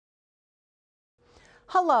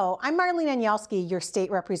Hello, I'm Marlene Anielski, your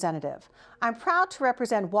state representative. I'm proud to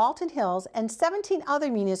represent Walton Hills and 17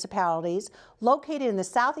 other municipalities located in the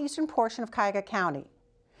southeastern portion of Cuyahoga County.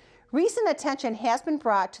 Recent attention has been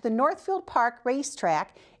brought to the Northfield Park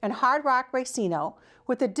Racetrack and Hard Rock Casino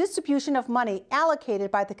with the distribution of money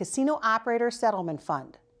allocated by the Casino Operator Settlement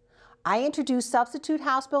Fund. I introduced Substitute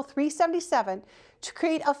House Bill 377 to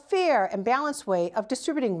create a fair and balanced way of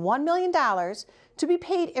distributing $1 million to be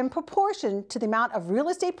paid in proportion to the amount of real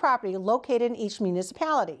estate property located in each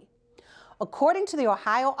municipality. According to the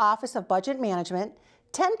Ohio Office of Budget Management,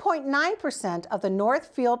 10.9% of the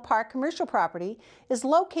Northfield Park commercial property is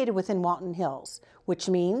located within Walton Hills, which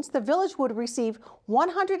means the village would receive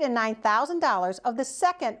 $109,000 of the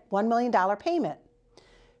second $1 million payment.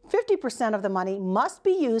 50% of the money must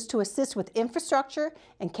be used to assist with infrastructure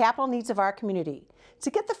and capital needs of our community. To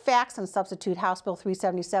get the facts on Substitute House Bill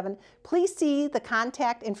 377, please see the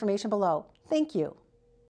contact information below. Thank you.